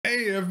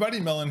Hey everybody,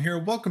 mel0n here.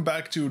 Welcome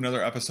back to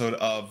another episode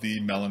of the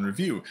mel0n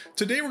Review.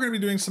 Today we're going to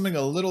be doing something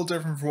a little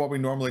different from what we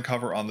normally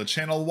cover on the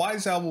channel.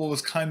 WAIZOWL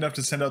was kind enough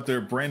to send out their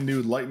brand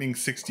new Lightning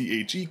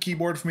 60HE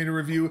keyboard for me to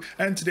review,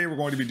 and today we're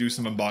going to be doing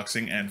some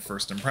unboxing and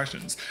first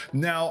impressions.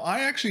 Now,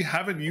 I actually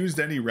haven't used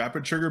any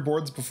rapid trigger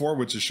boards before,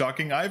 which is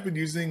shocking. I've been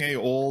using a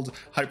old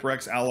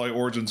HyperX Alloy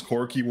Origins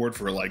Core keyboard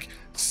for like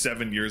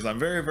 7 years. I'm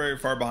very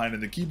far behind in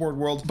the keyboard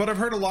world, but I've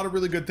heard a lot of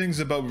really good things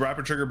about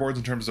rapid trigger boards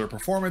in terms of their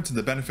performance and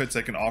the benefits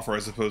they can offer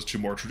as opposed to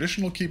more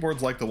traditional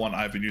keyboards like the one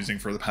I've been using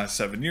for the past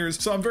 7 years.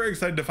 So I'm very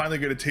excited to finally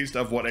get a taste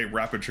of what a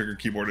rapid trigger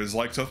keyboard is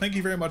like. So thank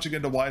you very much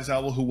again to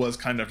WAIZOWL, who was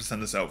kind enough to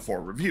send this out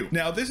for review.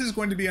 Now, this is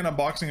going to be an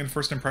unboxing and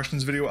first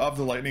impressions video of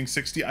the Lightning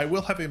 60. I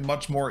will have a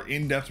much more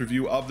in-depth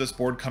review of this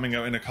board coming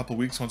out in a couple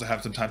weeks once I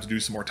have some time to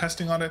do some more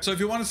testing on it. So if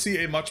you want to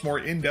see a much more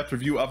in-depth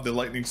review of the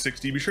Lightning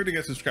 60, be sure to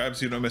get subscribed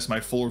so you don't miss my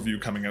full review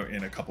coming out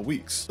in a couple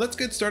weeks. Let's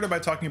get started by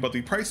talking about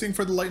the pricing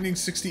for the Lightning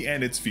 60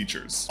 and its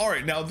features.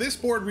 Alright, now this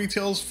board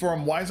retails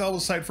from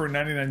WAIZOWL's site for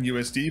 99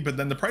 USD, but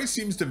then the price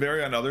seems to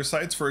vary on other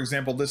sites. For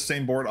example, this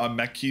same board on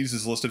MechKeys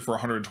is listed for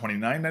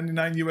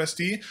 129.99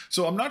 USD,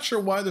 so I'm not sure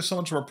why there's so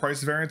much of a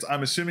price variance.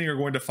 I'm assuming you're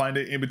going to find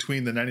it in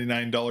between the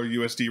 $99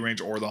 USD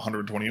range or the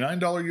 $129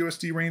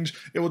 USD range.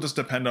 It will just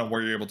depend on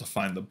where you're able to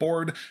find the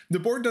board. The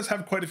board does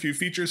have quite a few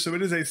features, so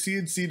it is a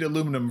CNC'd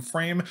aluminum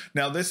frame.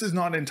 Now, this is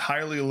not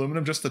entirely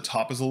aluminum, just the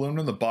top is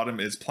aluminum, the bottom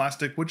is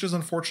plastic, which is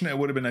unfortunate. It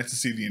would have been nice to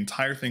see the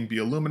entire thing be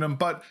aluminum,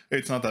 but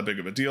it's not that big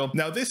of a deal.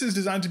 Now, this is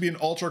designed to be an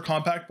ultra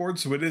compact board,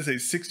 so it is a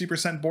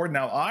 60% board.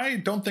 Now, I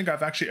don't think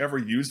I've actually ever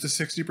used a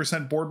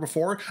 60% board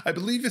before. I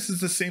believe this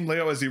is the same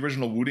layout as the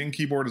original Wuding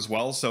keyboard as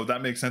well, so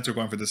that makes sense. We're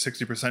going for the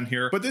 60%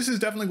 here, but this is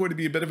definitely going to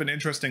be a bit of an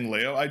interesting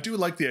layout. I do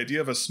like the idea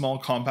of a small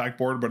compact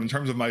board, but in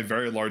terms of my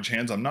very large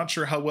hands, I'm not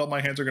sure how well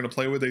my hands are going to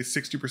play with a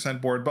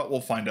 60% board, but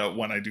we'll find out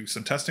when I do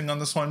some testing on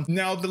this one.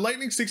 Now, the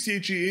Lightning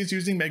 60HE is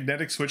using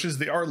magnetic switches.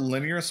 They are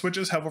linear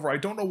switches. However, I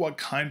don't know what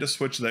kind of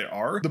switch they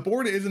are. The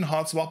board isn't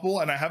hot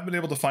swappable, and I haven't been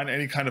able to find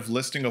any kind of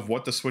listing of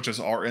what the switches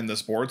are in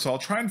this board, so I'll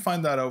try and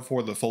find that out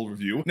for the full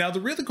review. Now, the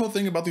really cool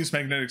thing about these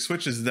magnetic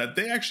switches is that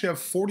they actually have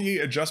 48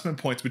 adjustment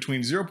points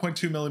between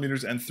 0.2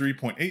 millimeters and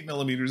 3.8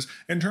 millimeters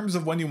in terms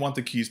of when you want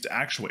the keys to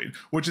actuate,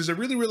 which is a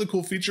really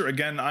cool feature.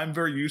 Again, I'm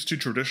very used to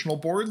traditional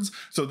boards,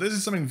 so this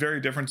is something very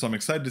different, so I'm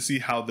excited to see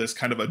how this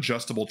kind of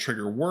adjustable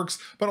trigger works,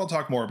 but I'll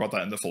talk more about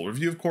that in the full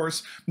review, of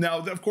course. Now,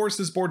 of course,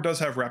 this board does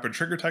have rapid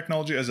trigger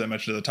technology, as I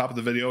mentioned at the top of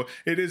the video.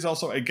 It is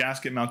also a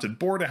gasket mounted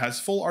board. It has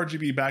full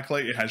RGB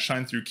backlight, it has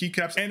shine through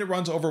keycaps, and it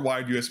runs over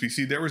wired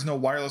USB-C. There is no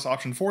wireless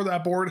option for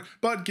that board,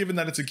 but given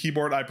that it's a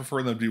keyboard, I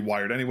prefer them to be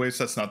wired anyway,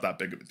 so that's not that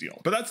big of a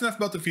deal. But that's enough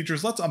about the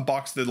features. Let's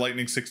unbox the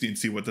Lightning 60 and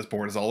see what this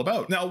board is all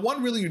about. Now,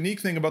 one really unique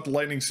thing about the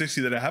Lightning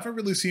 60 that I haven't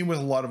really seen with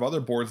a lot of other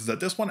boards is that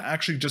this one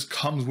actually just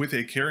comes with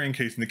a carrying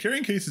case, and the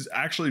carrying case is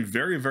actually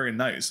very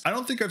nice. I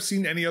don't think I've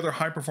seen any other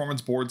high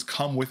performance boards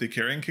come with a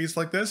carrying case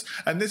like this,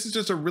 and this is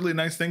just a really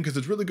nice thing because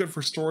it's really good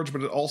for storage,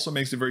 but it also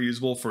makes it very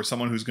usable for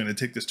someone who's going to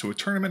take this to a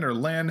tournament or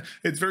LAN.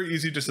 It's very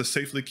easy just to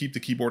safely keep the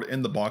keyboard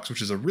in the box,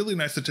 which is a really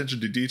nice attention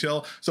to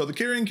detail. So the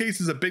carrying case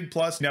is a big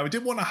plus. Now, I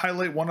did want to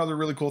highlight one other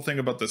really cool thing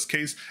about this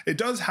case. It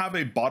does have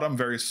a bottom,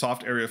 very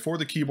soft area for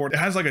the keyboard. It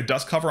has like a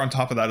dust cover on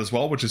top of that as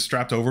well, which is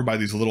strapped over by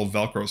these little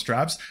Velcro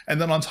straps. And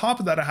then on top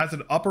of that, it has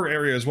an upper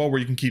area as well where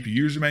you can keep your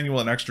user manual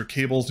and extra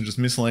cables and just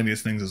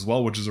miscellaneous things as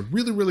well, which is a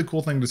really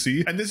cool thing to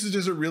see. And this is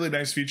just a really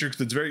nice feature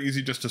because it's very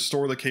easy just to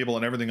store the cable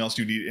and everything else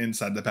you need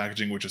inside the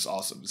packaging, which is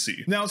awesome to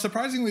see. Now,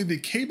 surprisingly, the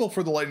cable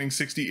for the Lightning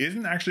 60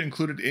 isn't actually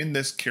included in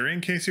this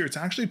carrying case here. It's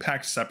actually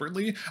packed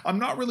separately. I'm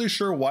not really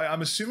sure why.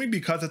 I'm assuming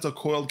because it's a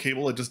coiled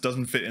cable, it just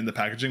doesn't fit in the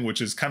packaging,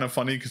 which is kind of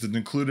funny because it's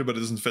included, but it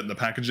doesn't fit in the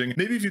packaging.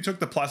 Maybe if you took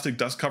the plastic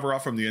dust cover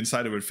off from the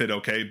inside, it would fit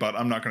okay, but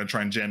I'm not going to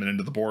try and jam it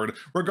into the board.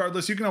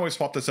 Regardless, you can always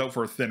swap this out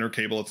for a thinner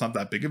cable. It's not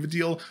that big of a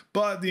deal,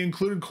 but the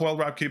included coil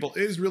wrap cable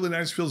is really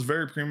nice, feels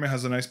very premium,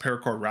 has a nice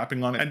paracord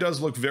wrapping on it, and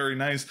does look very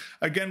nice.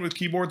 Again, with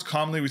keyboards,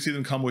 commonly we see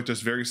them come with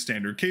just very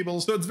standard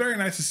cables, so it's very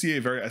nice to see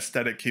a very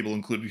aesthetic cable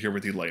included here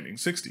with the Lightning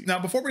 60. Now,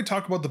 before we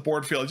talk about the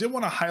board feel, I did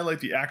want to highlight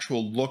the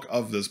actual look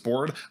of this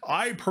board.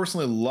 I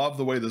personally love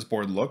the way this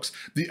board looks.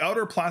 The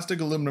outer plastic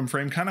aluminum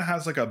frame kind of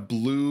has like a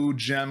blue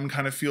gem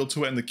kind of feel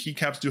to it, and the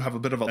keycaps do have a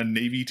bit of a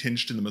navy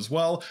tinge to them as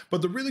well.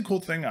 But the really cool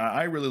thing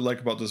I really like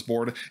about this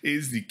board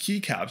is the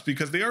keycaps,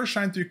 because they are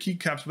shine through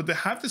keycaps, but they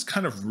have this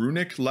kind of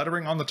runic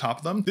lettering on the top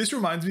of them. This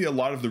reminds me a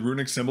lot of the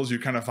runic symbols you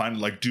kind of find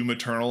like Doom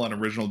Eternal and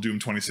original Doom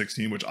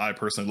 2016, which I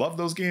personally love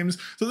those games.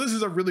 So this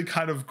is a really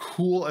kind of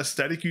cool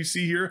aesthetic you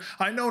see here.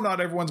 I know not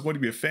everyone's going to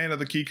be a fan of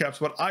the keycaps,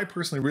 but I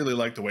personally really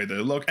like the way they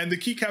look, and the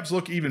keycaps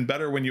look even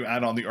better when you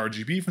add on the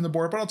RGB from the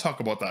board, but I'll talk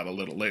about that a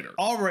little later.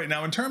 All right,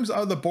 now in terms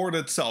of the board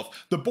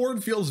itself, the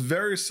board feels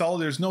very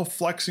solid. There's no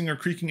flexing or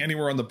creaking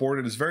anywhere on the board.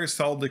 It is very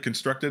solidly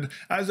constructed.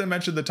 As I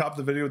mentioned at the top of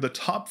the video, the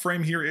top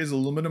frame here is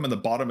aluminum and the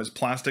bottom is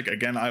plastic.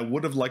 Again, I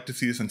would have liked to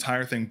see this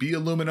entire thing be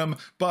aluminum,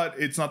 but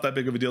it's not that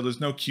big of a deal. There's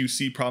no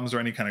QC problems or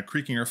any kind of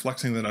creaking or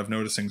flexing that I've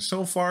noticing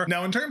so far.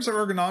 Now, in terms of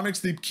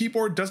ergonomics, the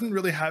keyboard doesn't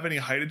really have any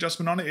height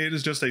adjustment on it. It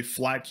is just a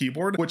flat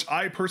keyboard, which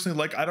I personally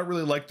like. I don't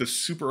really like the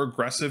super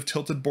aggressive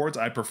tilted boards.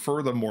 I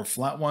prefer the more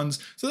flat ones,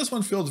 so this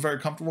one feels very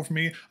comfortable for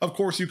me. Of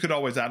course, you could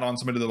always add on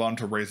something to the bottom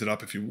to raise it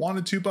up if you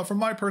wanted to, but for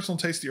my personal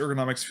taste, the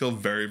ergonomics feel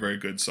very, very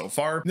good so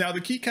far. Now,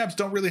 the keycaps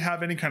don't really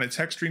have any kind of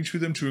texturing to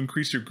them to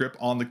increase your grip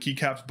on the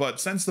keycaps, but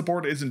since the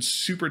board isn't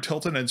super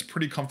tilted and it's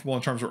pretty comfortable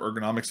in terms of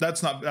ergonomics,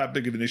 that's not that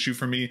big of an issue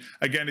for me.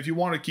 Again, if you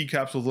wanted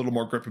keycaps with a little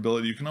more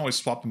gripability, you can always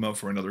swap them out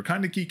for another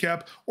kind of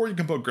keycap, or you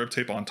can put grip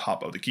tape on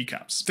top of the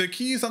keycaps. The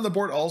keys on the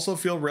board also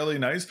feel really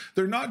nice.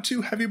 They're not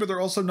too heavy, but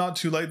they're also not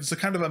too light. It's a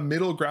kind of a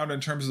middle ground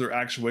in terms of their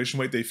actuation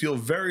weight. They feel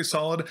very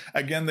solid.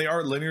 Again, they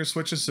are linear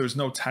switches, so there's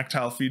no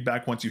tactile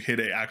feedback once you hit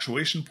a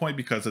actuation point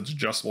because it's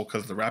adjustable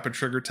because of the rapid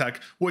trigger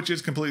tech, which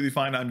is completely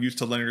fine. I'm used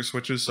to linear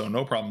switches, so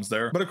no problems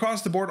there. But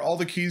across the board, all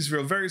the keys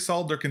feel very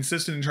solid. They're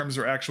consistent in terms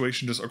of their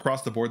actuation. Just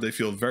across the board, they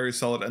feel very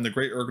solid, and the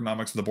great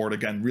ergonomics of the board,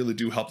 again, really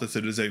do help this.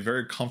 It is a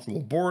very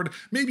comfortable board,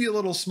 maybe a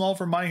little small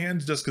for my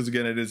hands, just because,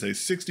 again, it is a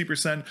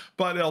 60%,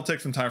 but it'll take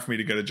some time for me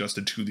to get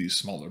adjusted to the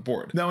smaller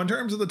board. Now, in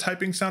terms of the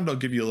typing sound, I'll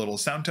give you a little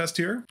sound test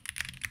here.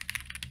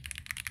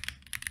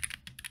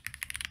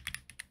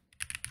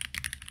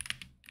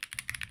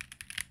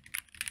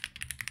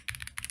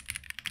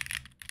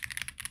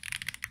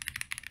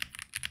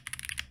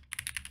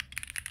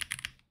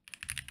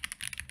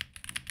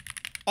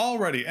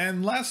 Alrighty,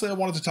 and lastly, I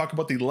wanted to talk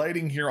about the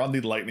lighting here on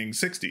the Lightning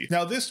 60.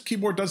 Now, this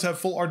keyboard does have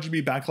full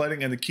RGB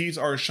backlighting, and the keys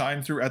are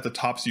shine through at the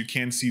top, so you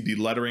can see the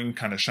lettering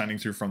kind of shining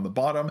through from the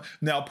bottom.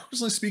 Now,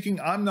 personally speaking,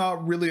 I'm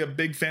not really a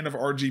big fan of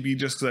RGB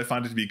just because I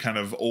find it to be kind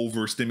of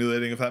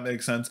overstimulating, if that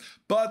makes sense.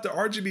 But the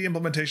RGB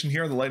implementation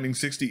here on the Lightning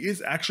 60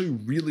 is actually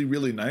really,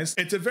 really nice.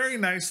 It's a very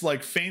nice,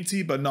 like,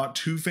 fancy but not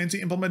too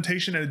fancy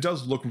implementation, and it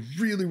does look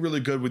really,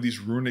 really good with these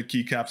runic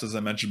keycaps. As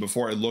I mentioned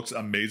before, it looks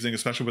amazing,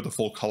 especially with the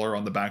full color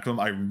on the back of them.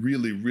 I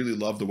really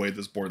love the way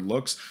this board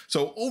looks.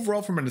 So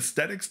overall, from an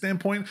aesthetic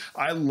standpoint,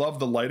 I love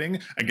the lighting.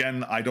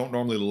 Again, I don't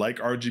normally like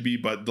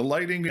RGB, but the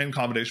lighting in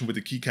combination with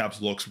the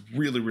keycaps looks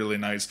really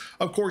nice.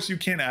 Of course, you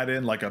can add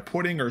in like a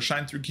pudding or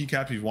shine through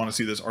keycap if you want to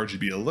see this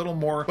RGB a little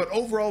more, but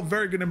overall,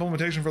 very good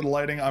implementation for the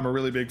lighting. I'm a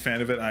really big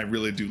fan of it, and I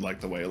really do like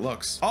the way it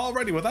looks.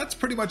 Alrighty, well, that's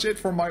pretty much it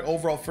for my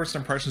overall first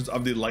impressions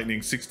of the Lightning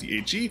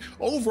 60HE.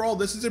 Overall,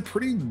 this is a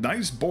pretty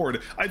nice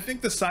board. I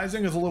think the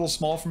sizing is a little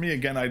small for me.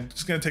 Again,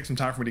 it's going to take some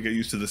time for me to get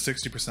used to the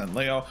 60%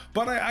 layout,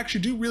 but I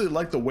actually do really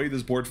like the way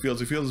this board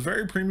feels. It feels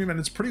very premium, and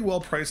it's pretty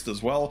well priced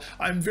as well.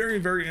 I'm very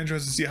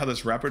interested to see how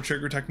this rapid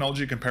trigger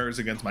technology compares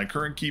against my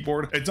current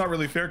keyboard. It's not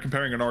really fair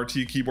comparing an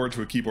RT keyboard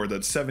to a keyboard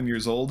that's 7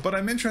 years old, but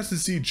I'm interested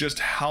to see just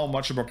how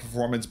much of a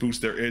performance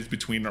boost there is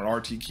between an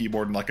RT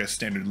keyboard and like a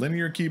standard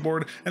linear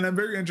keyboard, and I'm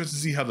very interested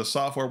to see how the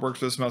software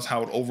works with this mouse,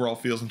 how it overall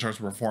feels in terms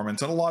of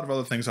performance, and a lot of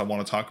other things I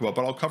want to talk about,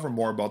 but I'll cover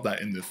more about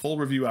that in the full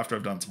review after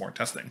I've done some more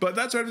testing. But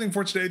that's everything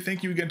for today.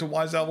 Thank you again to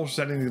WAIZOWL for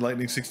sending the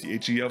Lightning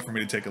 60HE out for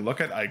me to take a look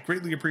at. I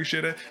greatly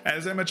appreciate it.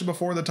 As I mentioned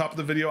before at the top of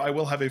the video, I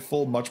will have a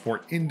full, much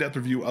more in-depth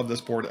review of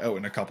this board out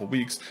in a couple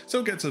weeks,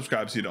 so get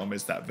subscribed so you don't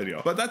miss that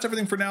video. But that's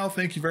everything for now.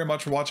 Thank you very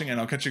much for watching, and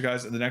I'll catch you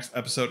guys in the next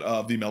episode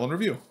of the mel0n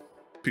Review.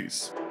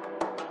 Peace.